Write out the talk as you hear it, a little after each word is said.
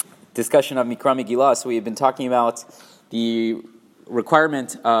discussion of Mikra Megillah. So we've been talking about the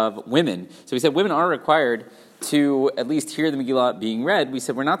requirement of women. So we said women are required to at least hear the Megillah being read. We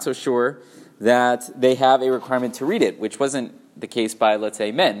said we're not so sure that they have a requirement to read it, which wasn't the case by, let's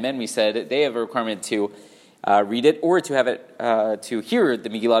say, men. Men, we said, they have a requirement to read it or to have it to hear the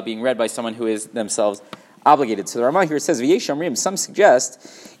Megillah being read by someone who is themselves obligated. So the Ramah here says, V'yesh Amrim, some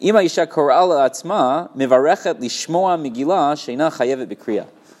suggest, Ima Isha Kor'al Atzma Mivarechet Lishmoa Megillah Sheina Chayevet B'Kriya.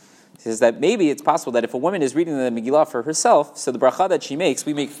 He says that maybe it's possible that if a woman is reading the Megillah for herself, so the bracha that she makes,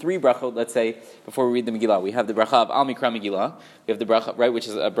 we make three brachot, let's say, before we read the Megillah. We have the bracha of Al Mikra Megillah. We have the bracha, right, which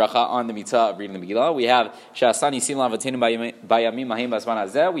is a bracha on the mitzvah of reading the Megillah. We have Sha'asani Sim Lavatenu Bayamim Mahim Basman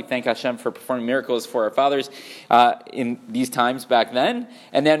Hazeh. We thank Hashem for performing miracles for our fathers in these times back then.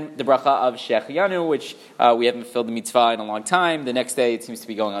 And then the bracha of Shechianu, which we haven't fulfilled the mitzvah in a long time. The next day it seems to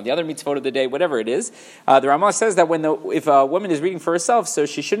be going on the other mitzvot of the day, whatever it is. The Ramah says that if a woman is reading for herself, so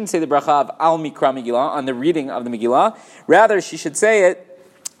she shouldn't say the bracha of Al Mikra Megillah on the reading of the Megillah. Rather, she should say it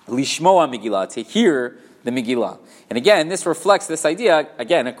Lishmoa Megillah, to hear the Megillah. And again, this reflects this idea,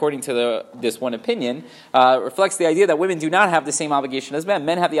 again, according to this one opinion, reflects the idea that women do not have the same obligation as men.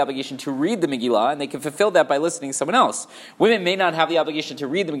 Men have the obligation to read the Megillah, and they can fulfill that by listening to someone else. Women may not have the obligation to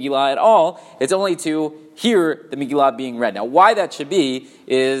read the Megillah at all. It's only to hear the Megillah being read. Now, why that should be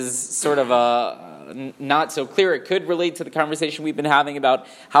is sort of not so clear. It could relate to the conversation we've been having about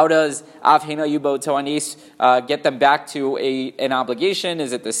how does Avhena Yubo Toanis get them back to an obligation?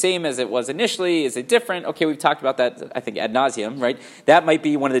 Is it the same as it was initially? Is it different? Okay, we've talked about that, I think, ad nauseum, right? That might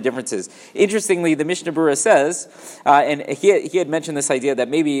be one of the differences. Interestingly, the Mishnah Berurah says, and he had mentioned this idea that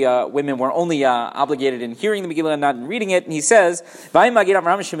maybe women were only obligated in hearing the Megillah and not in reading it, and he says, V'ayim magid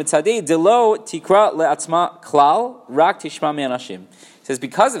Avraham shemitzadei delo tikra le'atzma klal rak tishma me'anashim. He says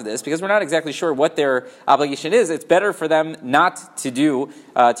because of this, because we're not exactly sure what their obligation is, it's better for them not to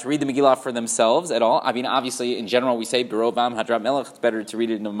read the Megillah for themselves at all. I mean, obviously, in general, we say, Birovam Hadrat Melech, it's better to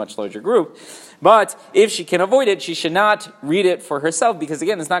read it in a much larger group. But if she can avoid it, she should not read it for herself, because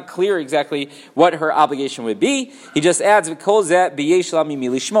again, it's not clear exactly what her obligation would be. He just adds,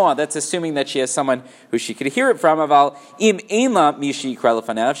 that's assuming that she has someone who she could hear it from. Aval im einla mishi ikra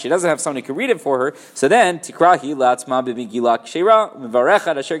lefanev. She doesn't have someone who could read it for her. So then, tikrahi la'atzma b'megillah k'sheira.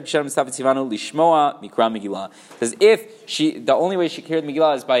 Because if the only way she can hear the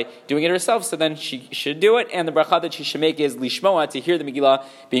Megillah is by doing it herself, so then she should do it, and the bracha that she should make is lishmoa, to hear the Megillah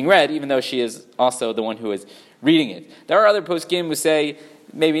being read, even though she is also the one who is reading it. There are other poskim who say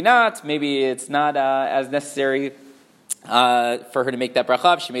maybe not, maybe it's not as necessary for her to make that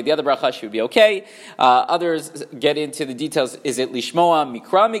bracha. If she made the other bracha, she would be okay. Others get into the details. Is it lishmoa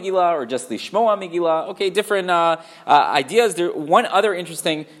mikra Megillah or just lishmoa Megillah? Okay, different ideas. One other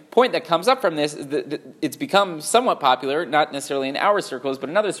interesting point that comes up from this is that it's become somewhat popular, not necessarily in our circles, but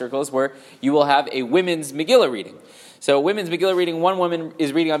in other circls, where you will have a women's Megillah reading. So women's Megillah reading, one woman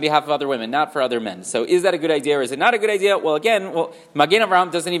is reading on behalf of other women, not for other men. So is that a good idea or is it not a good idea? Well, again, Magen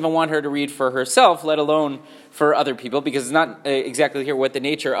Avraham doesn't even want her to read for herself, let alone for other people, because it's not exactly clear what the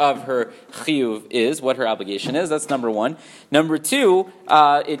nature of her chiyuv is, what her obligation is. That's number one. Number two,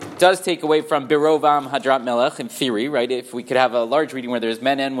 it does take away from Birovam Hadrat Melech, in theory, right? If we could have a large reading where there's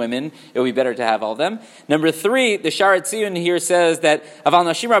men and women, it would be better to have all of them. Number three, the Sharat Tziyun here says that Aval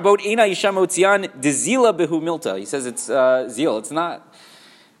Nashim Rabot Eina Isha Motzian Dezila Behu Milta. He says it's zeal. It's not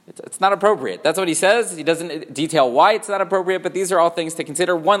appropriate. That's what he says. He doesn't detail why it's not appropriate, but these are all things to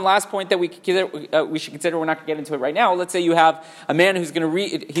consider. One last point that we should consider, we're not going to get into it right now. Let's say you have a man who's going to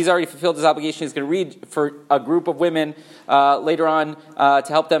read, he's already fulfilled his obligation, he's going to read for a group of women later on to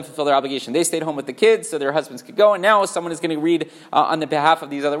help them fulfill their obligation. They stayed home with the kids so their husbands could go, and now someone is going to read on the behalf of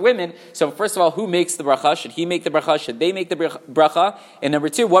these other women. So first of all, who makes the bracha? Should he make the bracha? Should they make the bracha? And number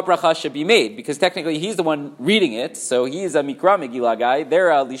two, what bracha should be made? Because technically he's the one reading it, so he's a Mikra Megillah guy. They're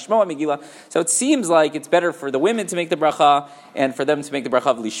a Lishmoa Megillah. So it seems like it's better for the women to make the bracha and for them to make the bracha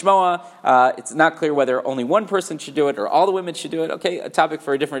of Lishmoa. It's not clear whether only one person should do it or all the women should do it. Okay, a topic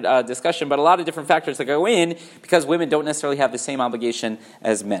for a different discussion, but a lot of different factors that go in because women don't necessarily have the same obligation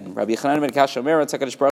as men. Rabbi Yochanan ben Kasha Omer,